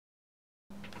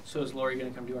So is Lori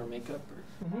going to come do our makeup? Or?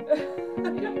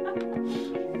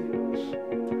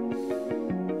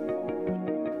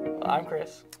 I'm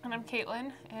Chris. And I'm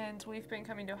Katelyn, and we've been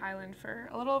coming to Highland for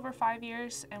a little over 5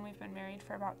 years, and we've been married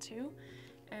for about 2,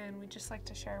 and we'd just like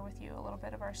to share with you a little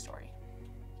bit of our story.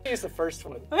 He's the first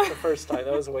one, the first time.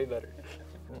 That was way better.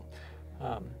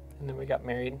 And then we got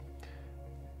married,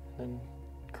 and then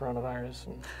coronavirus,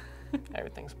 and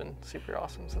everything's been super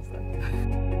awesome since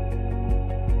then.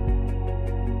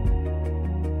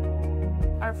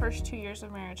 Our first 2 years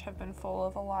of marriage have been full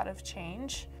of a lot of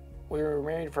change. We were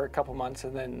married for a couple months,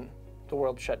 and then the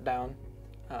world shut down.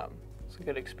 It's a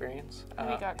good experience. And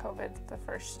we got COVID the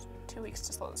first 2 weeks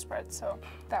to slow the spread, so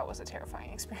that was a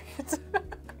terrifying experience.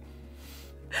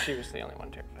 She was the only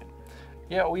one terrified.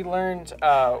 Yeah, we learned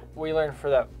for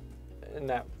that in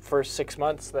that first 6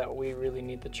 months that we really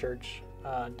need the church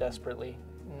desperately.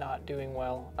 Not doing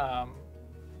well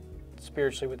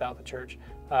spiritually without the church.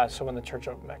 So when the church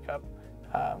opened back up,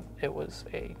 it was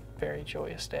a very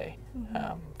joyous day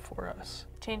for us.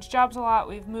 Changed jobs a lot.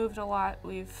 We've moved a lot.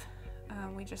 We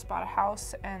just bought a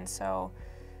house, and so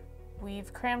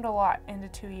we've crammed a lot into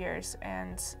 2 years.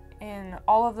 And in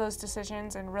all of those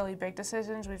decisions and really big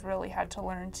decisions, we've really had to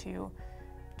learn to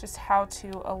just how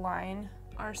to align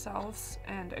ourselves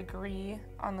and agree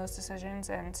on those decisions,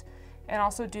 and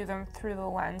also do them through the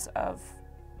lens of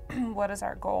what is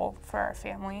our goal for our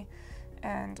family.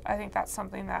 And I think that's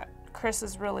something that Chris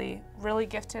is really, really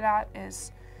gifted at,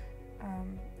 is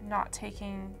not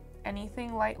taking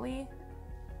anything lightly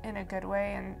in a good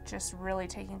way, and just really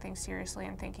taking things seriously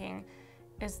and thinking,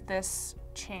 is this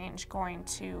change going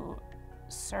to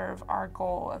serve our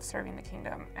goal of serving the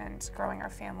kingdom and growing our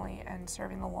family and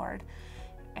serving the Lord?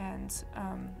 And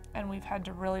we've had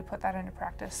to really put that into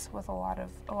practice with a lot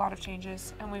of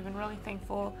changes, and we've been really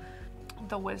thankful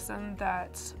the wisdom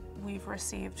that we've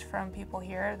received from people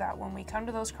here, that when we come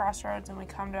to those crossroads and we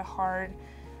come to hard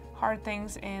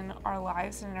things in our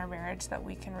lives and in our marriage, that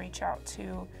we can reach out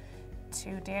to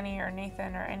Danny or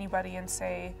Nathan or anybody and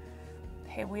say,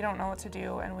 hey, we don't know what to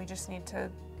do, and we just need to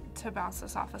bounce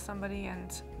this off of somebody.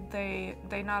 And they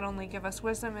not only give us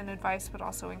wisdom and advice, but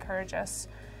also encourage us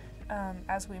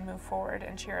as we move forward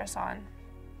and cheer us on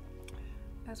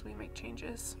as we make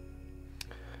changes.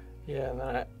 Yeah, and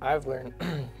then I've learned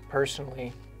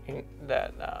personally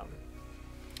that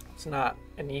it's not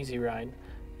an easy ride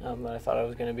that I thought it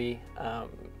was going to be.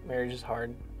 Marriage is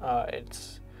hard.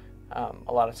 It's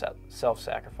a lot of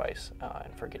self-sacrifice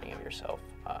and forgetting of yourself,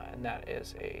 and that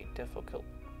is a difficult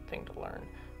thing to learn,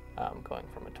 going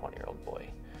from a 20-year-old boy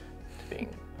to being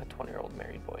a 20-year-old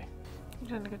married boy. You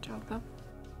did a good job, though.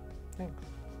 Thanks.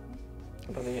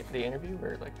 About the interview,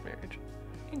 or like marriage?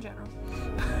 In general.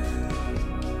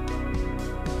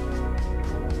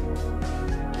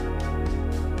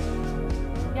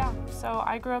 Yeah, so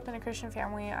I grew up in a Christian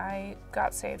family. I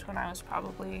got saved when I was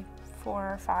probably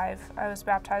 4 or 5. I was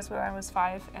baptized when I was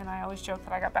 5, and I always joke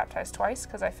that I got baptized twice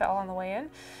because I fell on the way in.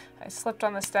 I slipped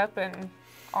on the step and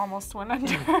almost went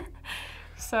under.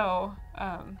 So,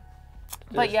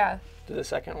 but yeah. Did the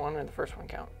second one or the first one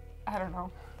count? I don't know.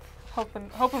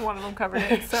 Hoping one of them covered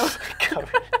it. So.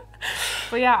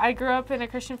 But yeah, I grew up in a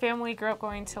Christian family, grew up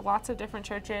going to lots of different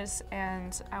churches,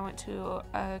 and I went to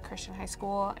a Christian high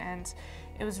school, and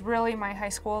it was really my high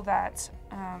school that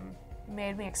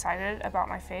made me excited about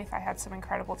my faith. I had some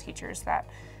incredible teachers that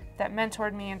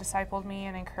mentored me and discipled me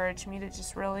and encouraged me to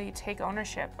just really take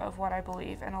ownership of what I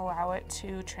believe and allow it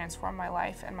to transform my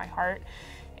life and my heart.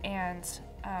 And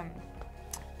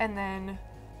then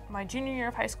my junior year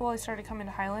of high school, I started coming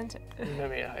to Highland. You met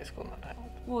me at high school, not Highland.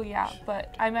 Well, yeah,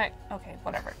 but I met, okay,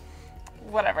 whatever.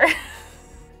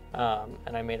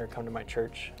 And I made her come to my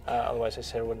church. Otherwise, I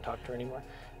said I wouldn't talk to her anymore.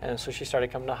 And so she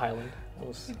started coming to Highland.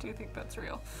 I do think that's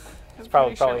real. It's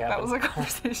probably that was a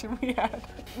conversation we had.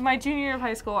 My junior year of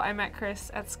high school, I met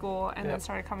Chris at school, and then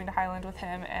started coming to Highland with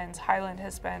him. And Highland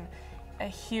has been a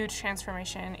huge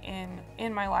transformation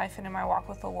in my life and in my walk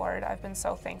with the Lord. I've been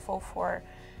so thankful for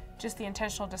just the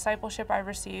intentional discipleship I've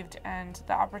received and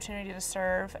the opportunity to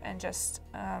serve, and just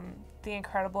the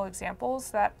incredible examples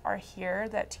that are here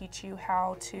that teach you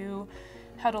how to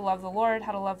love the Lord,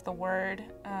 how to love the Word,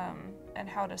 and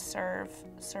how to serve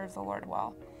the Lord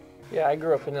well. Yeah, I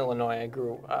grew up in Illinois.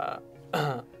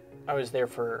 I was there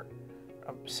for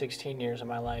 16 years of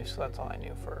my life, so that's all I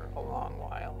knew for a long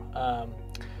while.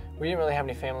 We didn't really have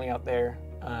any family out there,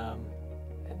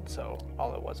 and so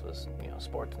all it was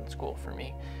sports and school for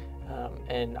me.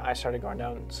 And I started going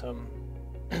down some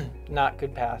not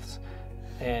good paths,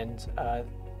 and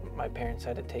my parents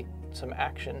had to take some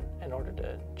action in order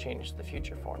to change the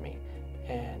future for me.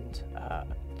 And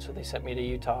so they sent me to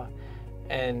Utah,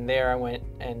 And there I went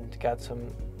and got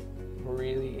some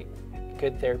really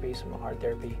good therapy, some hard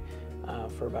therapy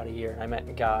for about a year. I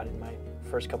met God in my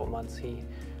first couple months. He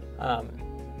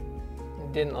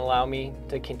didn't allow me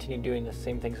to continue doing the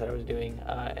same things that I was doing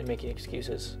and making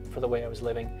excuses for the way I was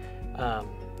living.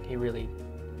 He really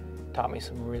taught me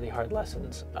some really hard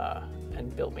lessons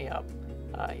and built me up.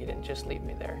 He didn't just leave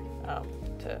me there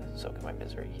to soak in my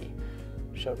misery. He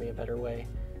showed me a better way,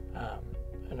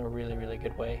 in a really, really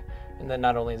good way. And then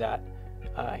not only that,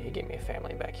 he gave me a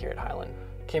family back here at Highland.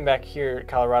 Came back here at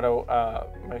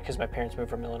Colorado because my parents moved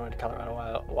from Illinois to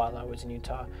Colorado while I was in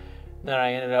Utah. Then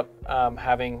I ended up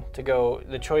having to go,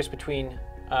 the choice between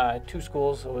two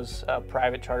schools. It was a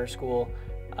private charter school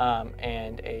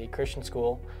and a Christian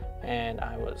school, and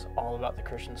I was all about the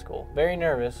Christian school. Very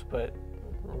nervous, but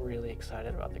really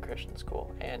excited about the Christian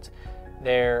school. And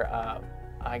there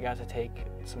I got to take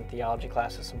some theology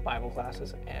classes, some Bible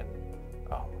classes, and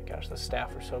oh my gosh, the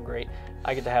staff were so great.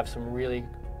 I get to have some really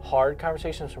hard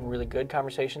conversations, some really good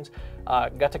conversations.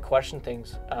 Got to question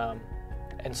things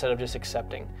instead of just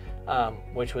accepting,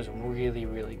 which was really,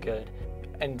 really good.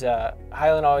 And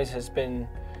Highland always has been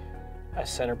a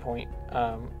center point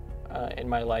in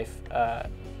my life for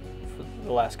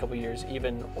the last couple of years.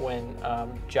 Even when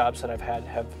jobs that I've had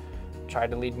have tried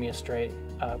to lead me astray,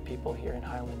 people here in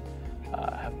Highland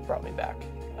have brought me back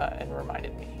and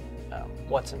reminded me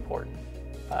what's important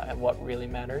and what really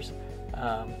matters,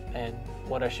 and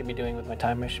what I should be doing with my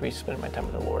time. I should be spending my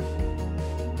time with the Lord.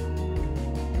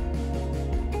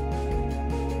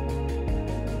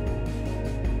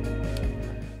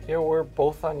 Yeah, we're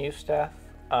both on youth staff.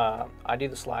 I do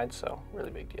the slides, so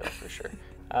really big deal for sure.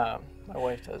 My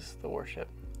wife does the worship,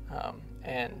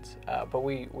 but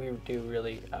we do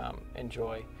really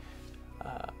enjoy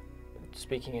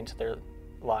speaking into their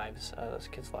lives, those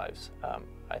kids' lives.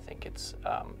 I think it's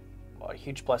a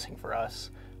huge blessing for us.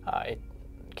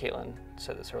 Katelyn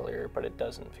said this earlier, but it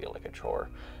doesn't feel like a chore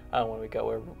when we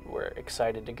go. We're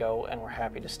excited to go, and we're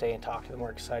happy to stay and talk to them.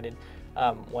 We're excited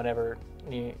whenever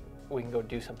we can go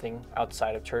do something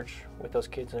outside of church with those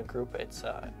kids in a group. It's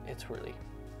really,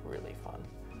 really fun.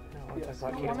 I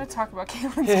want to talk about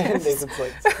Katelyn's kids.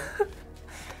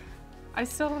 I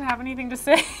still don't have anything to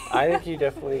say. I think you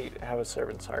definitely have a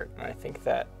servant's heart, and I think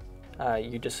that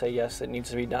you just say yes, it needs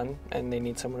to be done, and they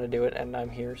need someone to do it, and I'm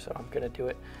here, so I'm going to do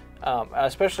it.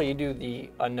 Especially you do the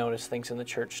unnoticed things in the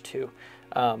church too,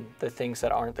 the things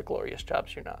that aren't the glorious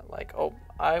jobs. You're not like, oh,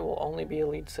 I will only be a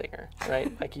lead singer,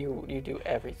 right? Like you do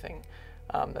everything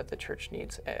that the church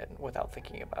needs, and without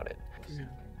thinking about it. Yeah,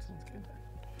 sounds good.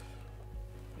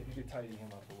 Maybe you could tidy him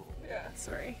up a little bit. Yeah,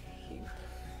 sorry. He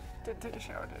did take a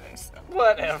shower today, so.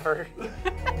 Whatever.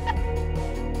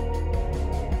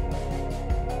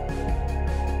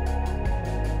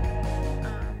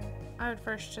 I would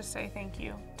first just say thank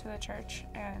you to the church,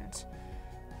 and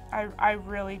I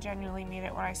really genuinely mean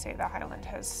it when I say that Highland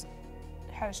has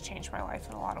changed my life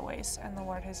in a lot of ways, and the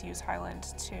Lord has used Highland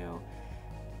to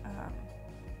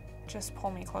just pull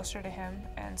me closer to Him.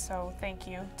 And so thank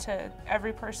you to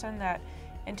every person that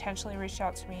intentionally reached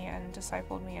out to me and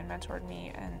discipled me and mentored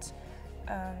me and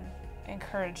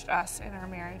encouraged us in our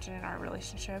marriage and in our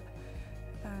relationship.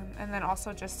 And then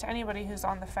also just to anybody who's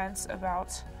on the fence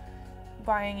about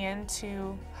buying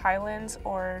into Highlands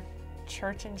or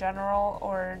church in general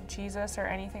or Jesus or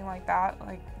anything like that,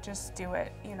 like, just do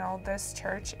it. You know, this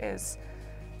church is,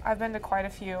 I've been to quite a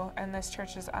few, and this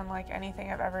church is unlike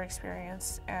anything I've ever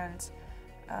experienced. And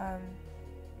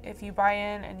if you buy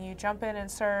in and you jump in and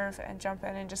serve and jump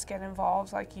in and just get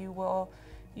involved, like,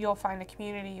 you'll find a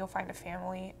community, you'll find a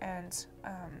family, and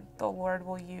the Lord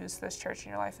will use this church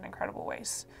in your life in incredible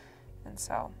ways. And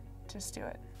so just do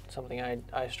it. Something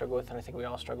I struggle with, and I think we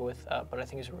all struggle with, but I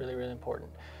think is really, really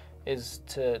important, is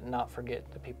to not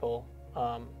forget the people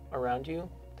around you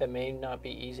that may not be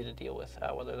easy to deal with,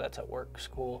 whether that's at work,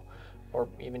 school, or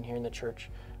even here in the church,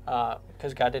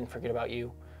 because God didn't forget about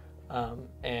you.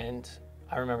 And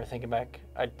I remember thinking back,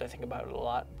 I think about it a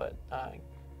lot, but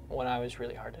when I was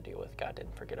really hard to deal with, God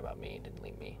didn't forget about me, didn't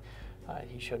leave me.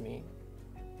 He showed me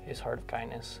His heart of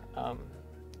kindness,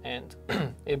 and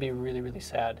it'd be really, really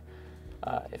sad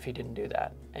if He didn't do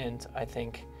that. And I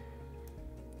think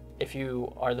if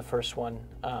you are the first one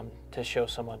to show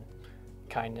someone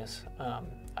kindness,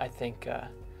 I think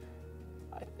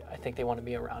they want to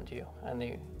be around you, and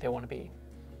they want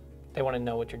to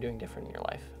know what you're doing different in your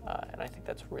life, and I think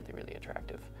that's really, really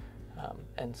attractive.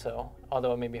 And so,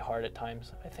 although it may be hard at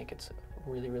times, I think it's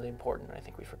really, really important, and I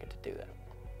think we forget to do that.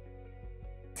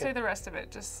 Say the rest of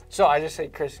it, just. So I just say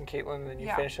Chris and Katelyn, and then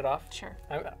you finish it off? Sure.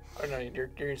 Or no, you're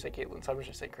going to say Katelyn, so I'm just going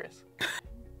to say Chris.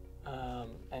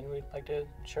 And we we'd like to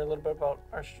share a little bit about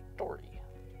our story.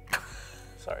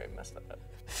 Sorry, I messed that up.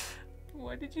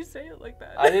 Why did you say it like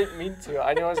that? I didn't mean to.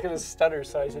 I knew I was going to stutter,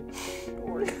 so I said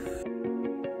story.